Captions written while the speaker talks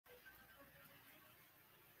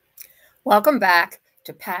Welcome back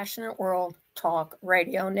to Passionate World Talk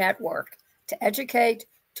Radio Network, to educate,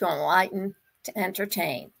 to enlighten, to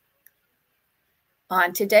entertain.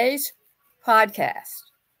 On today's podcast,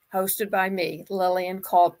 hosted by me, Lillian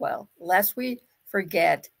Cauldwell, lest we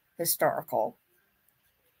forget historical,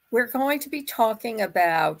 we're going to be talking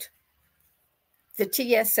about the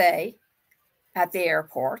TSA at the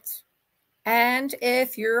airports and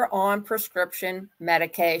if you're on prescription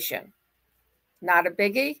medication. Not a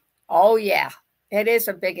biggie? Oh, yeah, it is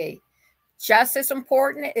a biggie. Just as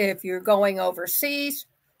important if you're going overseas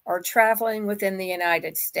or traveling within the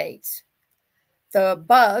United States. The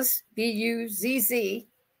Buzz, B-U-Z-Z,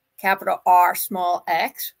 capital R, small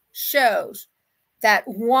x, shows that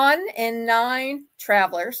 1 in 9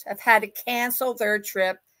 travelers have had to cancel their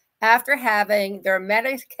trip after having their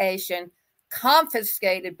medication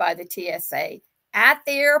confiscated by the TSA at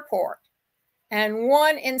the airport. And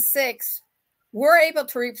 1 in 6 were able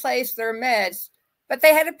to replace their meds, but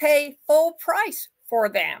they had to pay full price for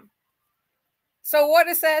them. So what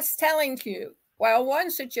is that telling you? Well, one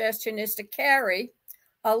suggestion is to carry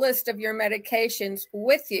a list of your medications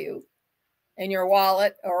with you in your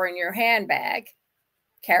wallet or in your handbag,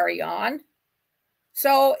 carry on.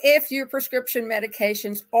 So if your prescription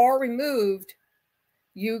medications are removed,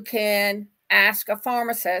 you can ask a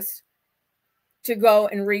pharmacist to go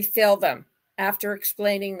and refill them after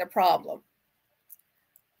explaining the problem.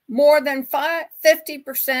 More than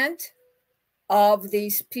 50% of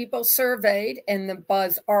these people surveyed in the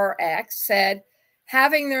Buzz RX said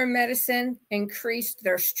having their medicine increased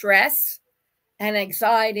their stress and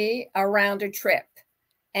anxiety around a trip.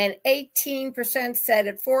 And 18% said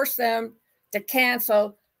it forced them to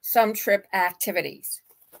cancel some trip activities.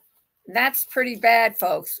 That's pretty bad,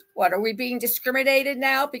 folks. What, are we being discriminated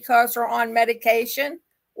now because we're on medication?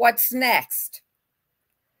 What's next?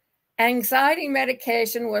 Anxiety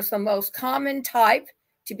medication was the most common type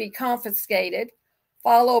to be confiscated,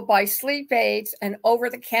 followed by sleep aids and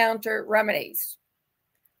over-the-counter remedies,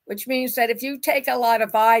 which means that if you take a lot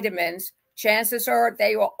of vitamins, chances are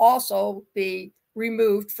they will also be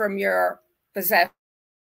removed from your possession.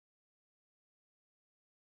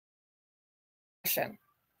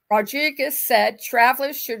 Rodriguez said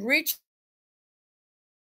travelers should reach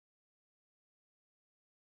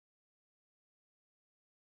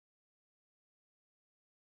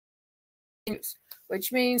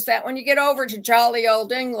which means that when you get over to jolly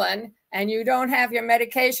old England and you don't have your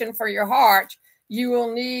medication for your heart, you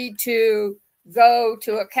will need to go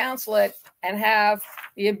to a consulate and have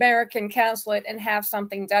the American consulate and have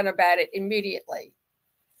something done about it immediately.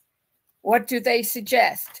 What do they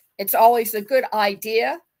suggest? It's always a good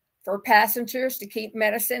idea for passengers to keep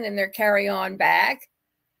medicine in their carry-on bag,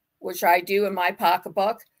 which I do in my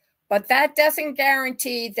pocketbook, but that doesn't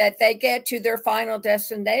guarantee that they get to their final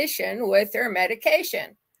destination with their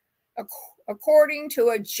medication. According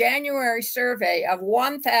to a January survey of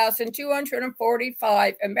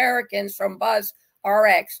 1,245 Americans from Buzz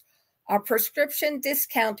RX, a prescription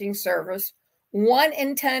discounting service, 1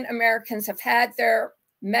 in 10 Americans have had their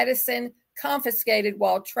medicine confiscated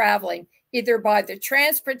while traveling, either by the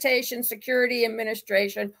Transportation Security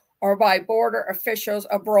Administration or by border officials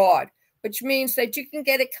abroad, which means that you can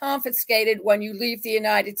get it confiscated when you leave the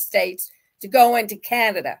United States to go into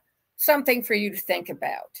Canada. Something for you to think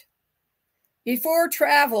about. Before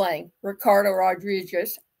traveling, Ricardo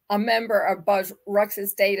Rodriguez, a member of Buzz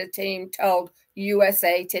Rux's data team, told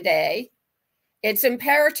USA Today, it's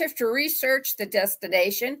imperative to research the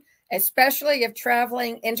destination, especially if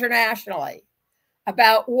traveling internationally,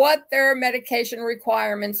 about what their medication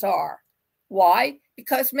requirements are. Why?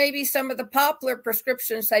 Because maybe some of the popular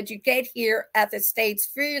prescriptions that you get here at the States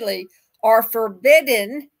freely are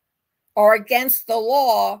forbidden or against the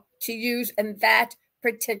law to use in that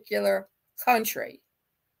particular country.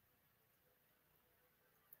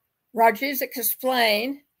 Rodriguez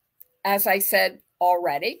explained, as I said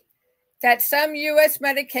already, that some U.S.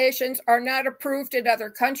 medications are not approved in other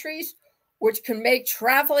countries, which can make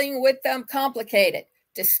traveling with them complicated.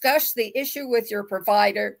 Discuss the issue with your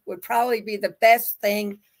provider would probably be the best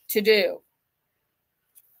thing to do.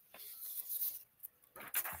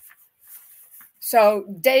 So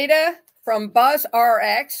data from Buzz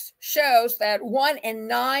RX shows that 1 in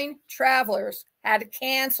 9 travelers had to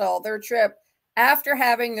cancel their trip after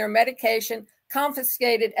having their medication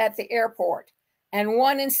confiscated at the airport, and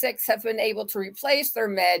 1 in 6 have been able to replace their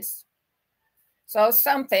meds. So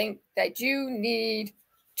something that you need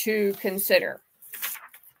to consider.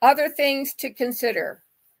 Other things to consider.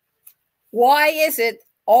 Why is it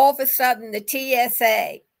all of a sudden the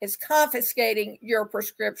TSA is confiscating your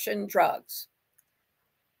prescription drugs?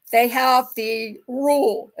 they have the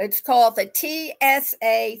rule. It's called the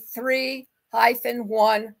TSA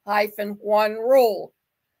 3-1-1 rule.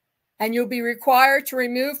 And you'll be required to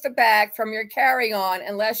remove the bag from your carry-on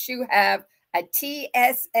unless you have a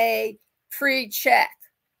TSA pre-check.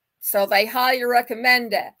 So they highly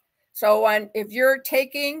recommend it. So if you're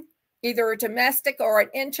taking either a domestic or an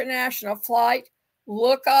international flight,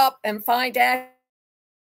 look up and find out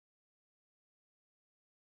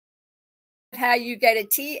how you get a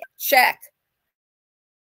T check.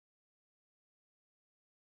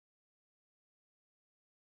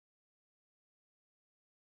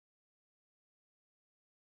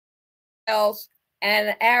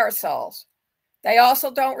 And aerosols. They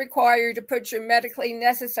also don't require you to put your medically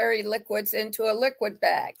necessary liquids into a liquid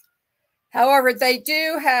bag. However, they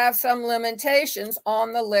do have some limitations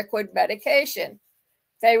on the liquid medication.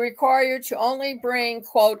 They require you to only bring,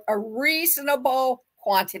 quote, a reasonable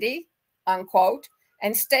quantity, unquote,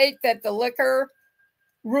 and state that the liquor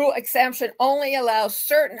rule exemption only allows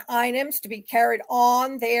certain items to be carried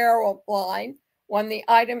on the airline when the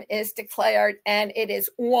item is declared, and it is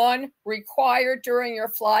 1, required during your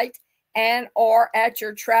flight and or at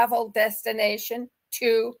your travel destination,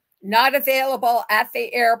 2, not available at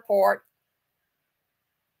the airport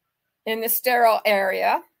in the sterile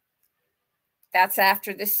area. That's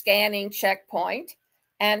after the scanning checkpoint.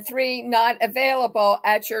 And 3, not available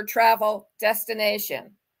at your travel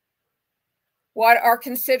destination. What are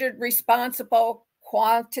considered responsible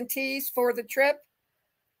quantities for the trip?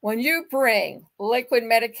 When you bring liquid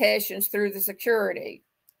medications through the security,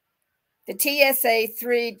 the TSA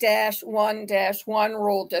 3-1-1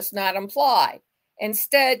 rule does not apply.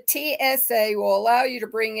 Instead, TSA will allow you to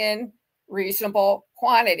bring in reasonable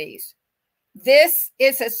quantities. This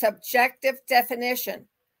is a subjective definition,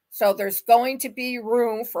 so there's going to be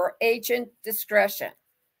room for agent discretion.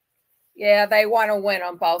 Yeah, they want to win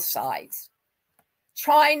on both sides.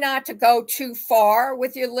 Try not to go too far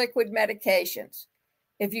with your liquid medications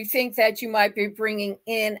if you think that you might be bringing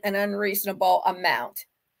in an unreasonable amount.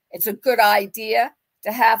 It's a good idea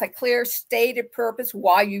to have a clear stated purpose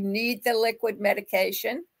why you need the liquid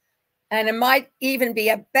medication. And it might even be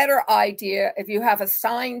a better idea if you have a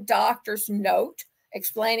signed doctor's note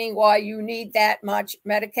explaining why you need that much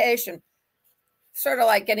medication. Sort of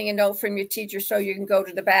like getting a note from your teacher so you can go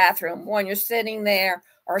to the bathroom. When you're sitting there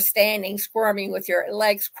or standing, squirming with your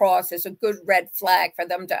legs crossed is a good red flag for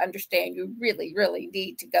them to understand you really, really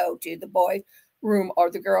need to go to the boys' room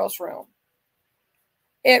or the girls' room.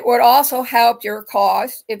 It would also help your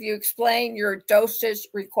cause if you explain your dosage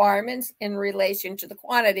requirements in relation to the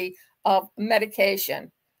quantity of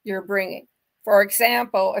medication you're bringing. For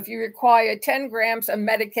example, if you require 10 grams of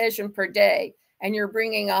medication per day and you're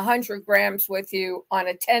bringing 100 grams with you on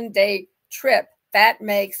a 10-day trip, that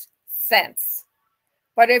makes sense.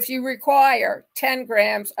 But if you require 10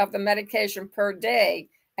 grams of the medication per day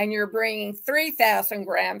and you're bringing 3,000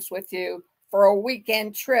 grams with you for a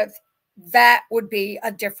weekend trip, that would be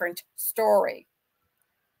a different story.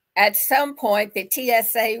 At some point, the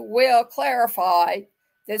TSA will clarify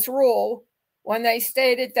this rule when they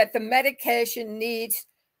stated that the medication needs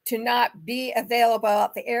to not be available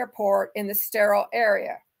at the airport in the sterile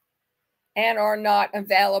area and are not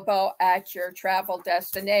available at your travel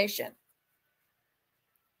destination.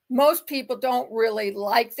 Most people don't really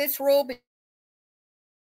like this rule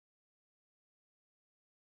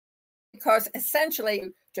because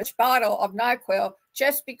essentially just a bottle of NyQuil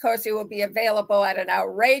just because it will be available at an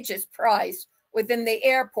outrageous price within the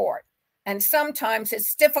airport. And sometimes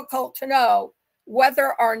it's difficult to know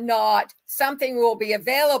whether or not something will be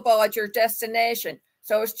available at your destination.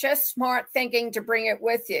 So it's just smart thinking to bring it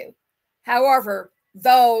with you. However,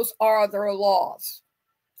 those are their laws.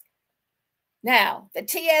 Now, the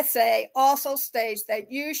TSA also states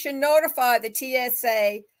that you should notify the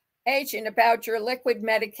TSA agent about your liquid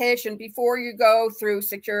medication before you go through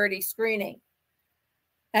security screening.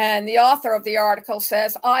 And the author of the article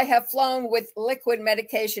says, I have flown with liquid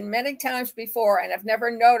medication many times before and have never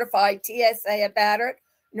notified TSA about it,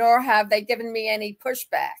 nor have they given me any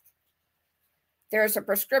pushback. There's a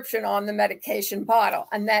prescription on the medication bottle,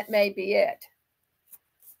 and that may be it.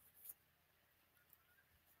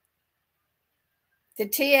 The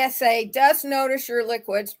TSA does notice your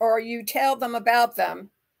liquids or you tell them about them.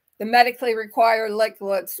 The medically required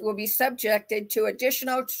liquids will be subjected to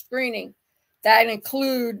additional screening that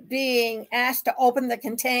include being asked to open the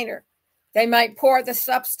container. They might pour the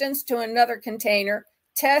substance to another container,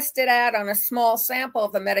 test it out on a small sample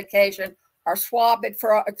of the medication, or swab it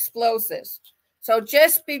for explosives. So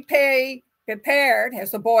just be prepared,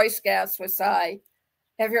 as the Boy Scouts would say,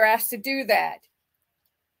 if you're asked to do that.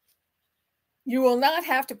 You will not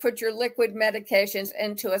have to put your liquid medications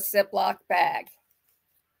into a Ziploc bag.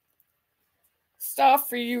 Stuff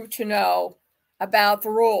for you to know about the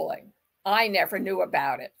ruling. I never knew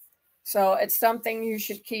about it. So it's something you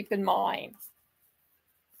should keep in mind.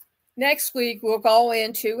 Next week, we'll go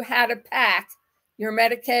into how to pack your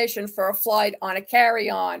medication for a flight on a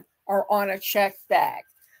carry-on or on a checked bag.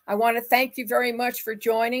 I want to thank you very much for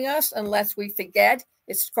joining us. Unless we forget,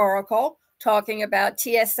 it's Coracle talking about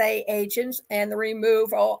TSA agents and the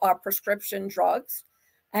removal of prescription drugs.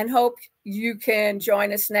 And hope you can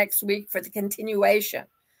join us next week for the continuation.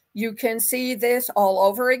 You can see this all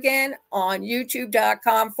over again on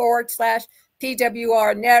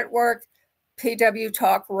youtube.com/PWR Network, PW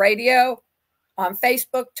Talk Radio, on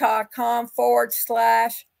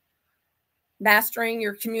Facebook.com/Mastering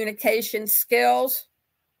Your Communication Skills,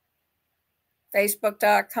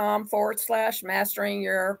 Facebook.com/Mastering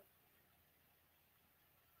Your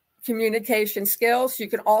Communication Skills. You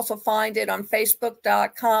can also find it on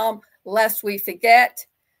Facebook.com, Lest We Forget.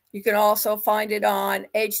 You can also find it on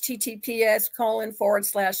https://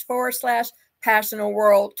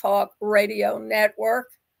 World Talk Radio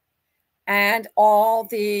Network, and all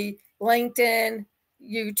the LinkedIn,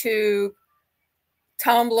 YouTube,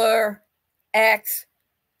 Tumblr, X,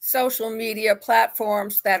 social media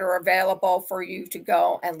platforms that are available for you to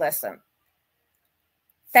go and listen.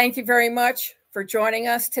 Thank you very much for joining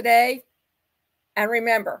us today. And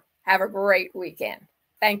remember, have a great weekend.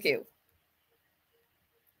 Thank you.